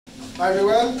Hi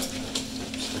everyone.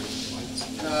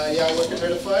 Yeah, I work at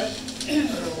Verify.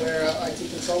 We're an IT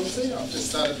consultancy. I've just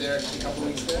started there a couple of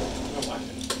weeks ago.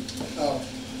 Oh,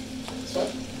 this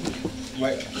one?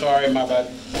 Wait, sorry, my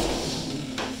bad.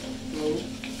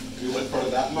 You went for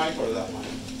that mic or that mic?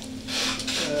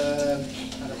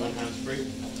 I don't know. Hands free.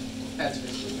 Hands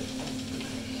free.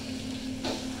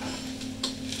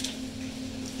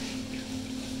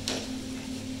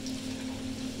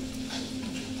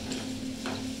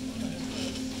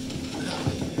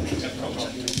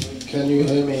 Can you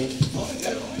hear me?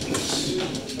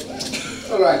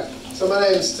 All right. So my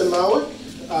name is Marwick.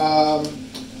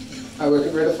 I work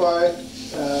at Redify.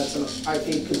 It's an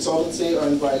IT consultancy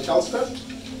owned by Telstra.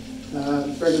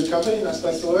 Very good company, nice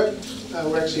place to work.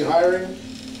 We're actually hiring,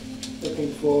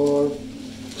 looking for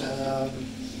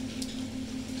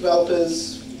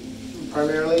developers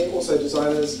primarily, also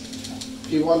designers.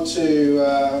 If you want to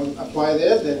apply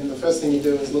there, then the first thing you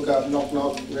do is look up knock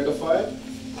knock Redify,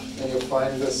 and you'll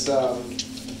find this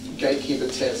gatekeeper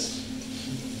test.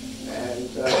 And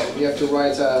you have to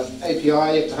write an API, you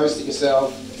have to host it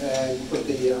yourself, and put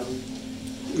the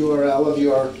URL of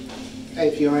your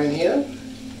API in here,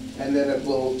 and then a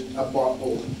bot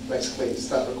will basically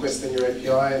start requesting your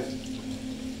API, and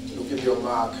it'll give you a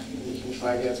mark, and you can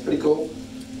try again. It's pretty cool.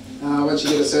 Once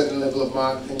you get a certain level of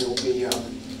mark, then you'll be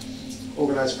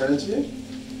organised for an interview.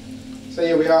 So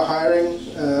yeah, we are hiring,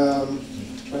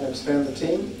 trying to expand the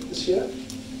team this year.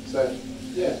 So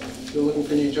yeah, if you're looking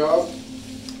for a new job,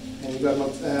 and you've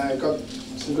got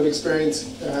some good experience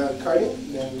coding,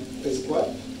 then please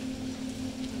apply.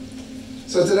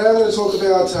 So today I'm going to talk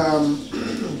about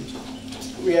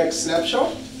React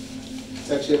Snapshot.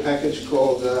 It's actually a package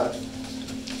called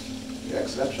React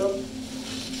Snapshot.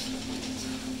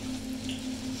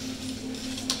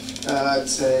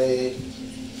 It's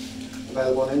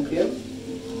available on NPM.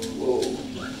 Whoa,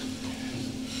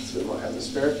 it's a bit more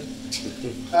atmospheric.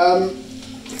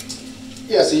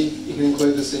 Yeah, so you can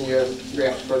include this in your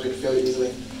React project fairly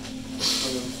easily.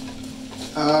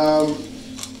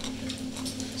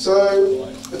 So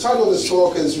the title of this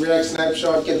talk is React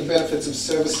Snapshot, Get the Benefits of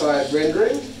Server-Side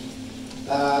Rendering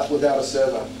Without a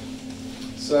Server.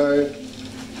 So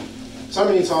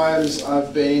many times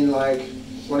I've been like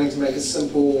wanting to make a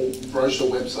simple brochure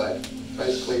website,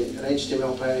 basically an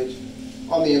HTML page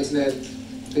on the internet.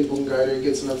 People can go to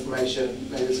get some information,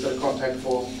 maybe it's got a contact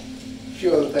form, a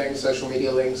few other things, social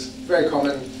media links, very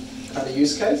common kind of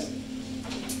use case.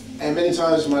 And many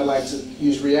times you might like to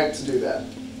use React to do that.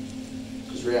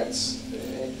 Because React's,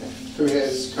 who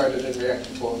has coded in React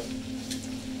before?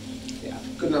 Yeah,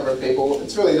 good number of people.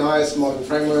 It's really nice, modern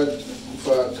framework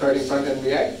for coding front-end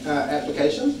React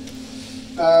applications.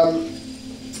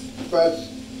 But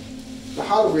the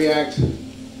heart of React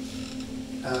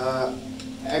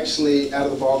actually out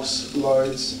of the box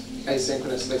loads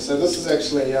asynchronously. So this is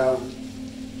actually a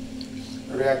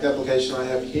React application I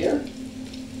have here.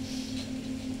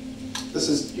 This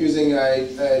is using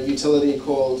a utility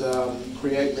called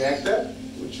Create React App,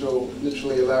 which will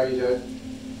literally allow you to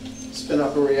spin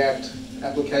up a React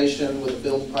application with a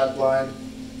build pipeline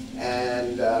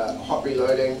and hot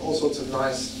reloading, all sorts of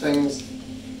nice things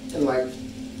in, like,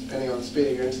 depending on the speed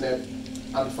of your internet,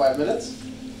 under 5 minutes.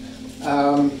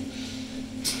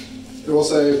 It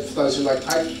also, for those who like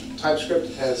TypeScript,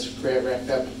 it has Create React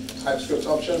App TypeScript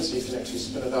options, so you can actually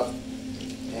spin it up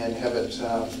and have it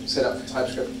set up for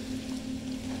TypeScript.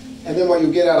 And then what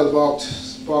you get out of the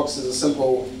box is a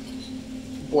simple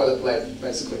boilerplate,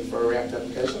 basically, for a React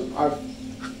application. I've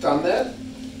done that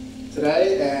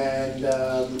today and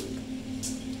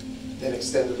then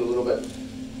extended a little bit.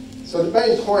 So the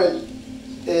main point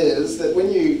is that when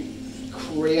you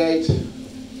create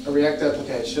a React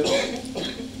application,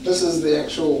 this is the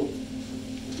actual,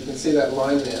 you can see that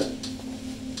line there,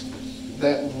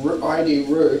 that ID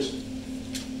root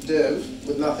div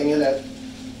with nothing in it,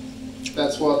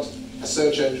 that's what a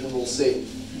search engine will see,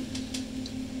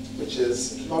 which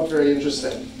is not very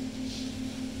interesting.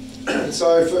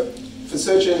 So for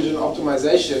search engine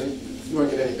optimization, you won't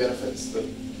get any benefits.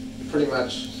 Pretty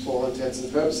much, for all intents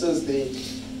and purposes, the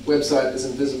website is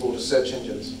invisible to search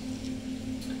engines.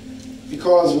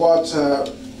 Because what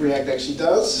React actually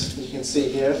does, as you can see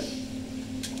here,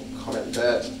 I'll comment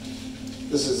that,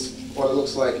 this is what it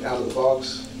looks like out of the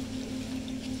box.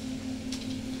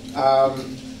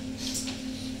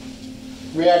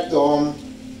 React DOM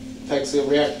takes a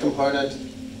React component,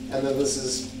 and then this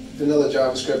is vanilla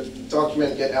JavaScript,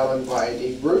 document get element by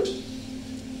ID root.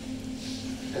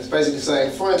 And it's basically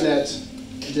saying find that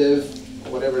div,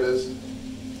 or whatever it is,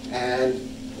 and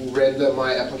render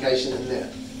my application in there.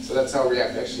 So that's how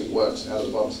React actually works out of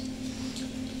the box.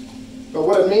 But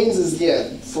what it means is, yeah,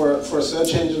 for a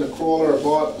search engine, a crawler, a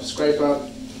bot, a scraper,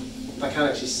 they can't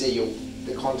actually see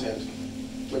the content,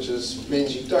 which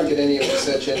means you don't get any of the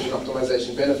search engine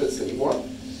optimization benefits that you want,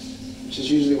 which is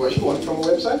usually what you want from a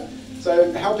website.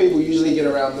 So how people usually get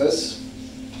around this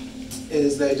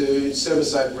is they do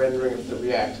server-side rendering of the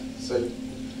React. So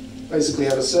basically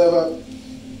have a server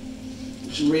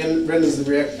which renders the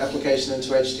React application into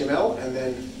HTML and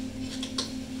then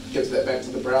gives that back to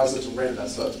the browser to render.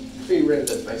 So it's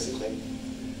pre-rendered basically.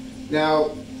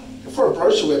 Now, for a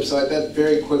brochure website, that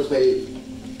very quickly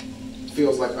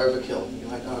feels like overkill. You're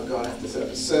like, oh god, I have to set up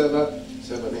a server.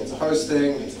 Server means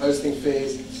hosting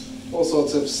fees, all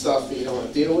sorts of stuff that you don't want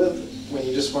to deal with when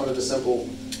you just wanted a simple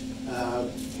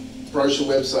brochure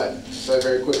website. So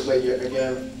very quickly, you're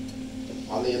again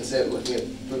on the internet looking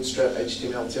at bootstrap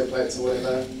HTML templates or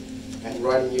whatever, and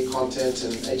writing your content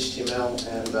in HTML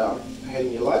and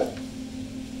hating your life.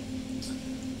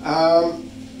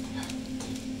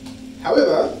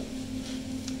 However,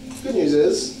 good news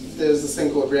is there's this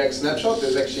thing called React Snapshot.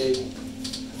 There's actually a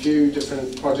few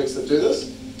different projects that do this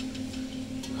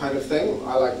kind of thing.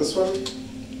 I like this one.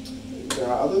 There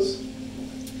are others.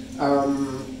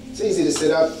 It's easy to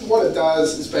set up. What it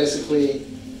does is basically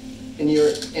in your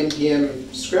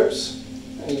npm scripts,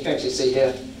 and you can actually see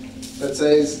here, that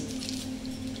says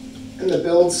in the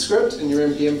build script in your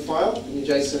npm file, in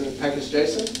your JSON package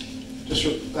JSON, just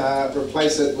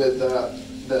replace it with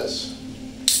this.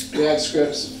 React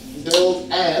scripts build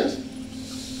and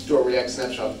do a React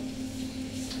snapshot.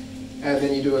 And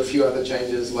then you do a few other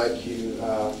changes, like you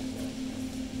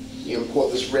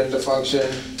import this render function,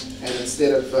 and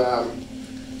instead of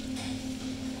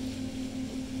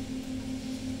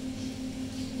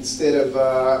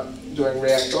doing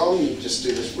React DOM, you just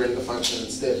do this render function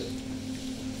instead.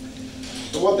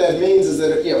 And what that means is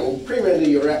that it will pre-render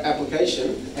your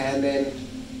application, and then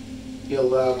you'll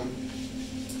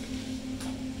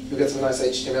get some nice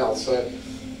HTML. So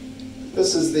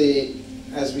this is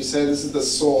as we say, this is the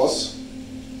source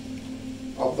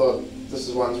of this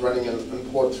is one's running in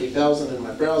port 3000 in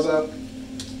my browser.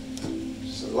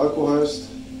 Just a localhost.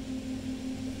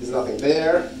 There's nothing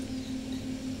there.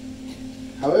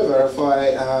 However, if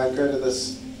I go to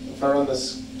this, if I run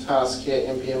this task here,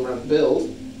 npm run build,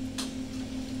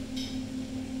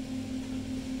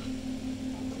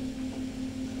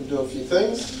 it'll do a few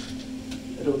things.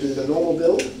 It'll do the normal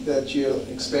build that you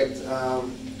expect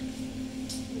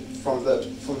from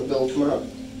the build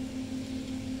command.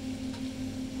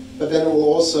 But then it will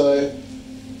also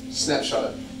snapshot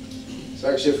it. So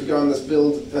actually, if we go on this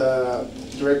build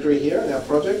directory here in our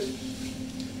project,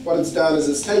 what it's done is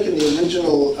it's taken the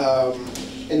original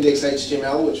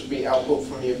index.html, which would be output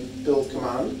from your build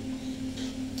command,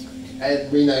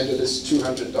 and renamed it as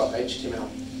 200.html.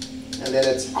 And then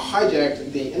it's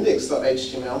hijacked the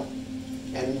index.html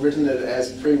and written it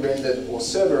as pre-rendered or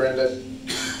server-rendered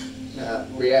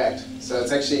React. So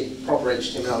it's actually proper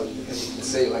HTML, as you can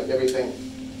see, like everything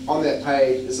on that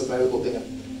page is available there.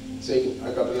 So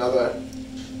I've got another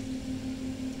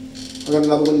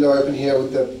window open here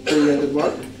with the pre-rendered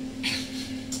one.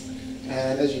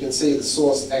 And as you can see, the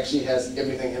source actually has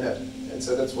everything in it. And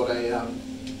so that's what a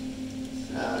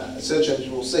search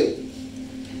engine will see.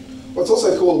 What's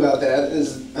also cool about that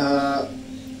is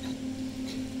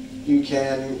you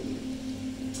can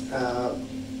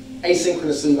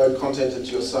asynchronously load content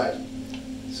into your site.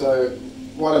 So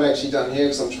what I've actually done here,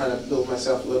 because I'm trying to build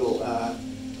myself a little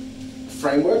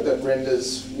framework that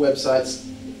renders websites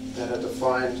that are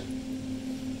defined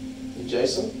in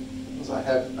JSON. So I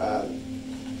have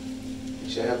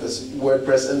actually I have this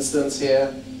WordPress instance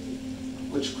here,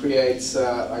 which creates,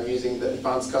 I'm using the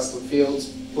Advanced Custom Fields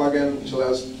plugin, which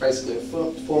allows basically a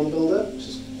form builder, which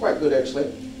is quite good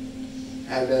actually.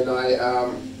 And then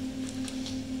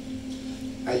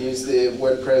I use the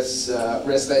WordPress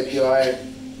REST API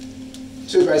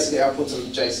to basically output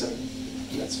some JSON.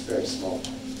 That's very small.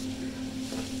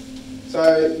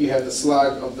 So you have the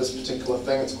slug of this particular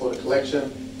thing. It's called a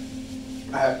collection.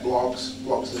 I have blocks.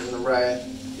 Blocks is an array.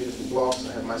 Beautiful blocks.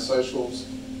 I have my socials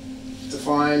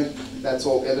defined. That's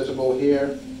all editable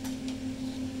here.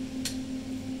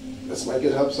 That's my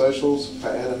GitHub socials. If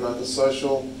I add another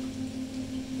social,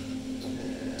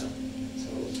 let's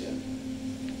have a look here.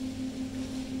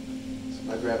 So if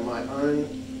I grab my own,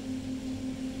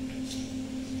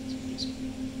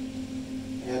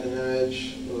 add an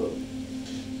image.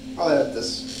 I'll add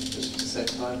this just to save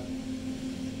time.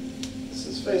 This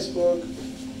is Facebook.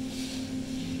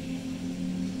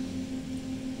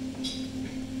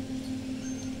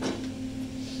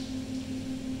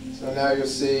 So now you'll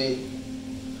see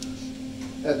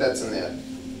that that's in there.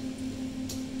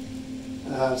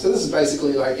 So this is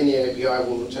basically like any API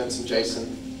will return some JSON,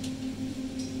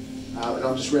 and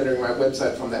I'm just rendering my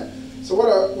website from that. So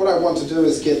what I want to do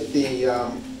is get the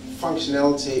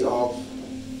functionality of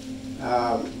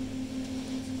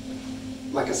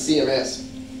like a CMS,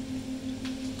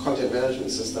 content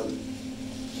management system.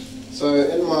 So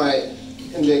in my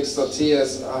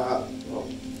index.ts, well,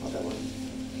 not that one,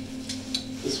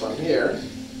 this one here,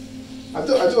 I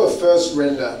do a first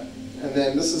render, and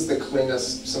then this is the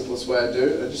cleanest, simplest way I do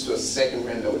it. I just do a second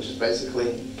render, which is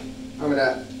basically, I'm going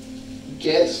to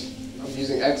get, I'm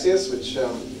using Axios, which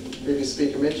previous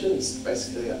speaker mentioned. It's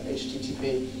basically a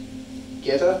HTTP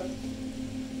getter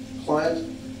client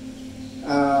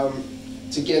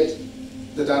to get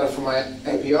the data from my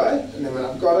API, and then when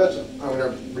I've got it, I'm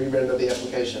going to re-render the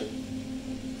application.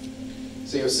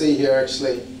 So you'll see here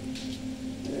actually,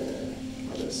 I'm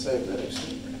going to save that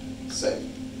actually, save.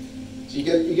 So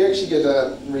you actually get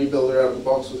a rebuilder out of the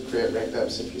box with create rect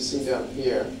apps. If you see down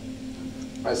here,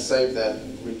 I save that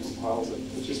and recompiles it,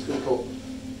 which is pretty cool.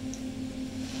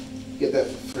 Get that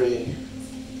for free.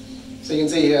 So you can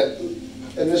see here,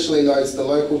 initially loads the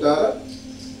local data,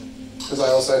 because I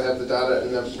also have the data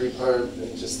in the repo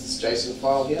in just this JSON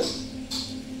file here.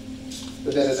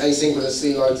 But then it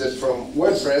asynchronously loads it from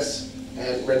WordPress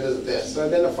and renders it there. So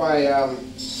then if I,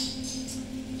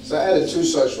 so I added 2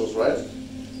 socials, right?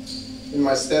 In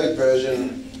my static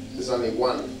version, there's only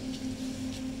 1.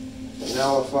 And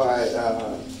now if I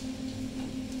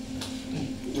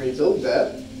rebuild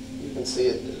that, you can see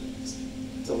it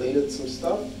deleted some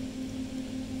stuff.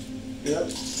 Yep,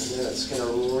 and then it's going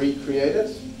to recreate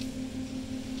it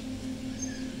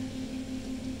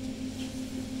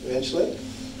eventually.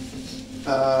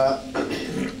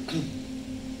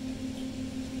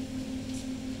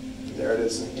 There it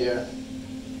is in here.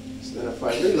 So then if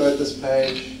I reload this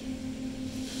page,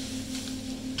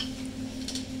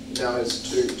 now there's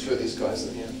two of these guys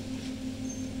in here.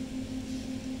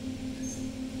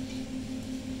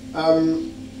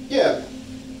 Yeah,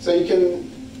 so you can,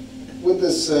 with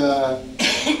this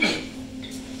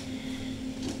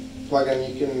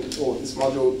plugin, you can, or this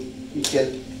module, you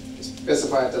can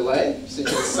specify a delay. So you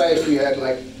can say if you had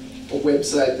like a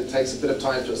website that takes a bit of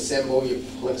time to assemble, you're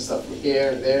pulling stuff from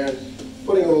here and there, and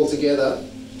putting it all together,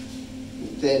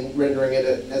 then rendering it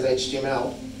as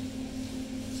HTML,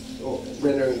 or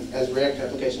rendering as React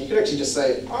application. You could actually just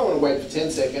say, I want to wait for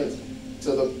 10 seconds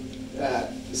until the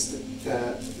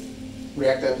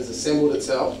React app has assembled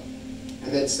itself,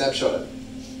 and then snapshot it,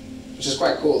 which is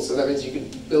quite cool. So that means you can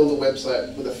build a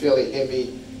website with a fairly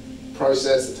heavy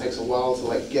process that takes a while to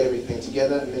like get everything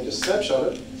together, and then just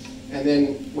snapshot it. And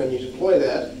then when you deploy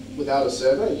that without a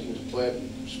server, you can deploy it,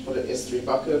 just put an S3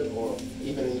 bucket or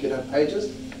even in GitHub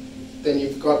Pages. Then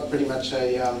you've got pretty much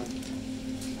a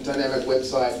dynamic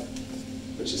website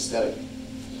which is static.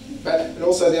 And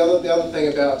also the other thing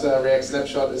about React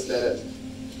Snapshot is that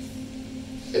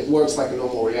it works like a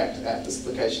normal React app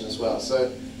application as well.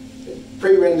 So it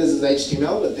pre-renders as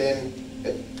HTML, but then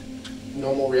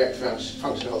normal React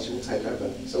functionality will take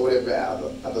over. So whatever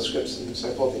other scripts and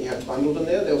so forth that you have bundled in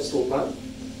there, they'll still run.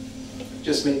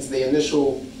 Just means the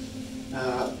initial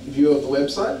view of the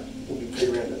website will be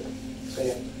pre-rendered. So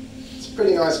yeah, it's a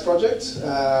pretty nice project.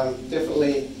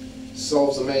 Definitely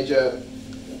solves a major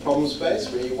problem space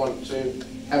where you want to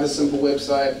have a simple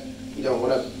website. You don't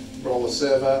want to roll a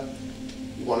server.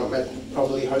 You want to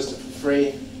probably host it for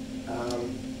free.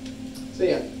 So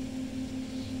yeah,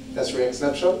 that's React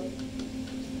Snapshot.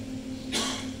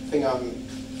 I think I'm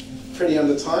pretty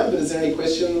under time, but is there any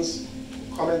questions,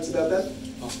 comments about that?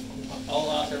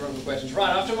 I'll ask everyone for questions. Right,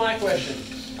 after my question,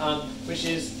 which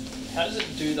is, how does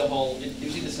it do the whole, it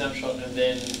gives you the snapshot and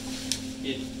then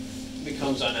it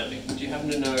becomes dynamic. Do you happen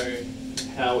to know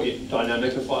how it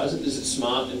dynamicifies it? Is it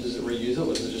smart and does it reuse it,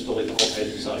 or does it just delete the whole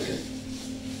page and start again?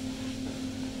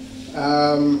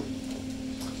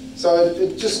 So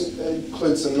it just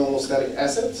includes some normal static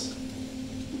assets.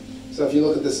 So if you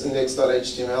look at this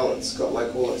index.html, it's got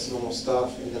like all its normal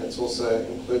stuff, and then it's also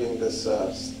including this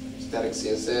static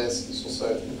CSS. It's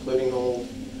also including normal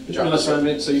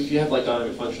JavaScript. So if you have like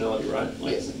dynamic functionality, right?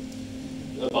 Like yes.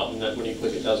 A button that when you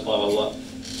click it does blah blah blah.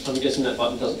 I'm guessing that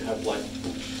button doesn't have like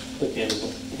click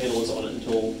handlers on it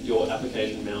until your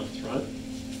application mounts, right?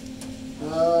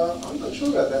 I'm not sure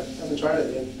about that. I haven't tried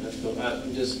it yet. That's cool.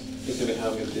 I'm just thinking about how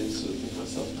I'm going to do this with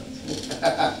myself.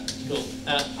 Cool.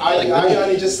 I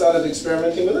only just started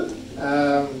experimenting with it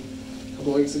a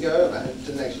couple of weeks ago, and I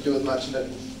didn't actually do much of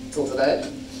it until today.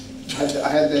 I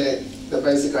had the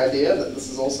basic idea that this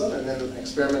is awesome, and then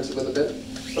experimented with it a bit.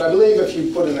 But I believe if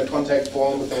you put in a contact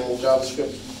form with normal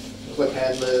JavaScript, click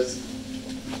handlers,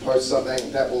 post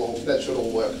something, that should all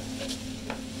work.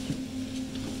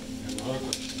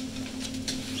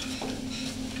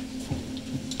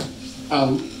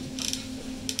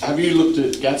 Have you looked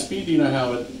at Gatsby? Do you know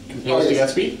how it compares to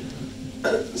Gatsby?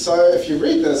 So if you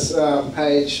read this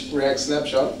page, React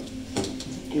Snapshot,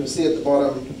 you'll see at the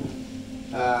bottom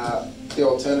the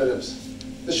alternatives.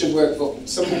 This should work for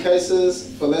simple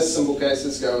cases. For less simple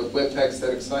cases, go with Webpack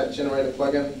Static Site Generator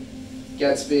plugin,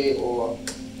 Gatsby, or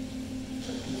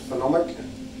Phonomic.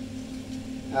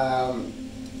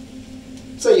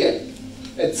 So yeah,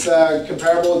 it's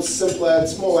comparable, it's simpler,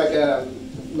 it's more like a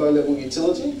low-level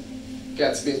utility.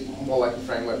 Gatsby is more like a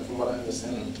framework from what I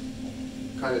understand.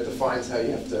 Kind of defines how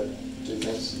you have to do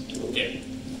things. Yeah,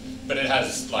 but it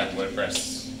has like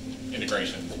WordPress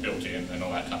integration built in and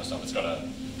all that kind of stuff. It's got a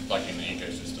plug-in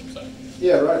ecosystem, so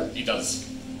yeah, right. it does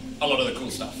a lot of the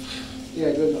cool stuff.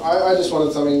 Yeah, good. I just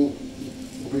wanted something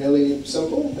really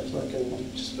simple, so I can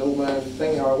just build my own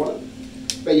thing how I want it.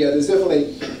 But yeah, there's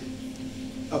definitely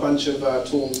a bunch of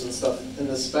tools and stuff in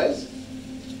this space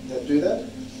that do that.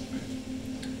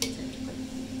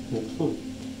 Excellent.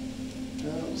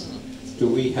 Do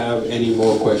we have any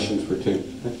more questions for Tim?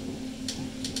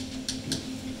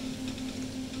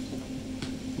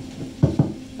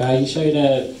 You showed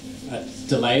a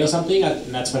delay or something,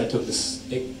 and that's when it took this.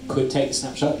 It could take the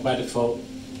snapshot by default.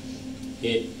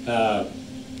 It does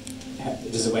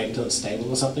it wait until it's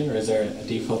stable or something, or is there a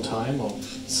default time? Or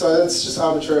So it's just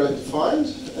arbitrarily defined.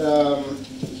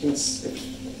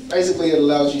 Basically, it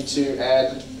allows you to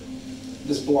add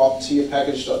this block to your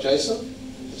package.json,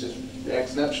 which is React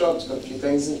Snapshot. It's got a few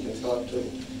things, and you can tell it to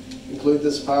include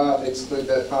this path, exclude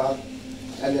that path,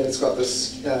 and then it's got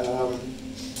this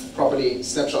property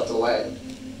snapshot delay,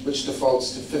 which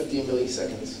defaults to 50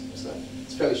 milliseconds. So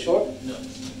it's fairly short,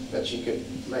 but you could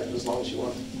make it as long as you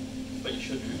want. But you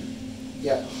should.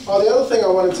 Yeah. Oh, the other thing I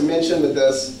wanted to mention with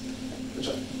this, which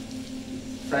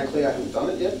frankly I haven't done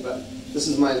it yet, but this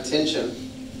is my intention,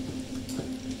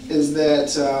 is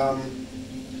that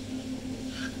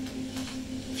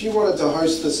if you wanted to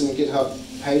host this in GitHub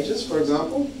Pages, for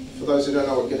example, for those who don't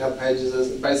know what GitHub Pages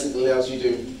is, it basically allows you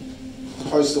to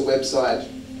host a website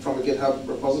from a GitHub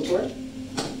repository,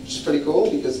 which is pretty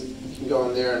cool because you can go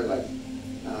on there and like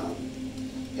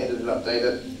edit it, update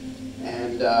it,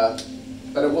 and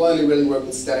but it will only really work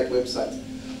with static websites.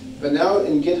 But now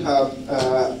in GitHub,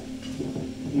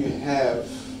 you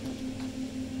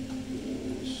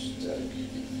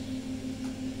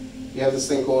have this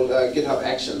thing called GitHub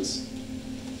Actions,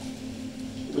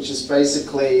 which is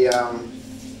basically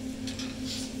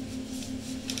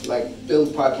like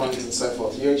build pipelines and so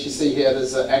forth. You actually see here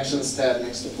there's an Actions tab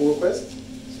next to pull request.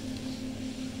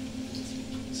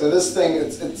 So this thing,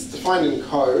 it's defined in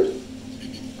code,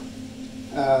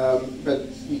 but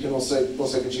you can also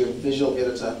get you a visual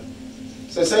editor.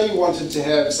 So say you wanted to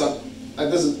have some,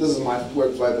 this is my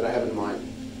workflow that I have in mind.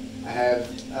 I have,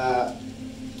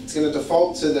 it's going to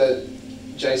default to the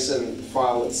JSON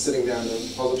file that's sitting down in the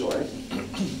repository,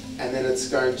 and then it's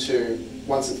going to,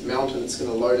 once it's mounted, it's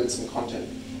going to load in some content.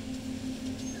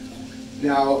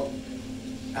 Now,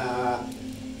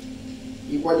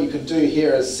 what you could do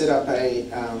here is set up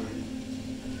an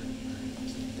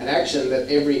action that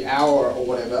every hour or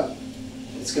whatever,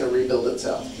 it's going to rebuild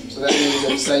itself. So that means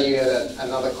if, say, you had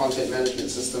another content management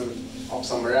system off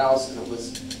somewhere else, and it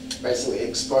was basically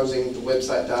exposing the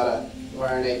website data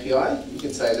via an API, you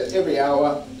could say that every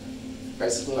hour,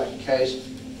 basically like a cache,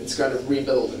 it's going to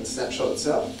rebuild and snapshot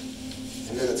itself,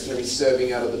 and then it's going to be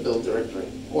serving out of the build directory.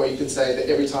 Or you could say that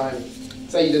every time,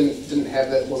 say you didn't have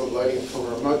that, wasn't loading it from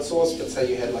a remote source, but say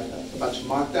you had like a bunch of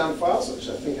markdown files, which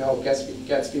I think how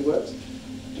Gatsby works.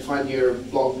 You find your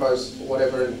blog posts or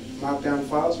whatever in markdown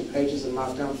files, your pages in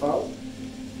markdown files.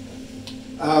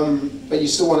 But you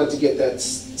still wanted to get that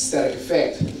static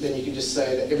effect, then you could just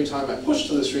say that every time I push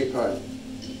to this repo,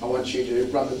 I want you to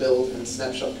run the build and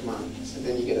snapshot command. So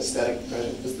then you get a static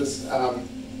version. Because this,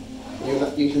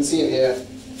 you can see in here,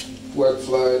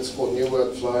 workflow, it's called new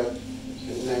workflow.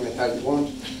 You can name it how you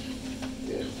want.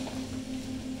 Yeah.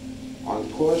 On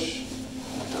push,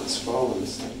 I can't scroll on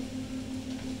this thing.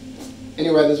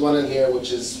 Anyway, there's one in here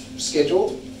which is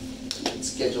scheduled. You can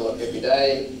schedule it every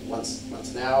day, once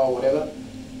an hour or whatever,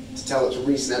 to tell it to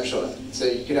re-snapshot it. So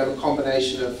you could have a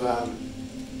combination of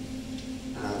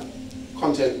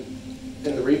content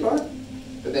in the repo,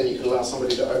 but then you could allow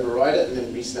somebody to override it and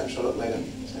then re-snapshot it later.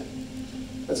 So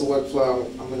that's a workflow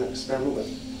I'm going to experiment with.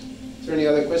 Is there any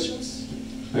other questions?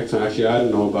 Excellent. Actually, I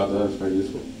didn't know about that. That's very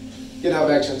useful. GitHub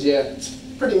Actions, yeah, it's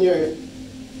pretty new.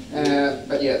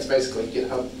 But yeah, it's basically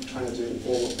GitHub trying to do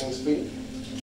all the things for you.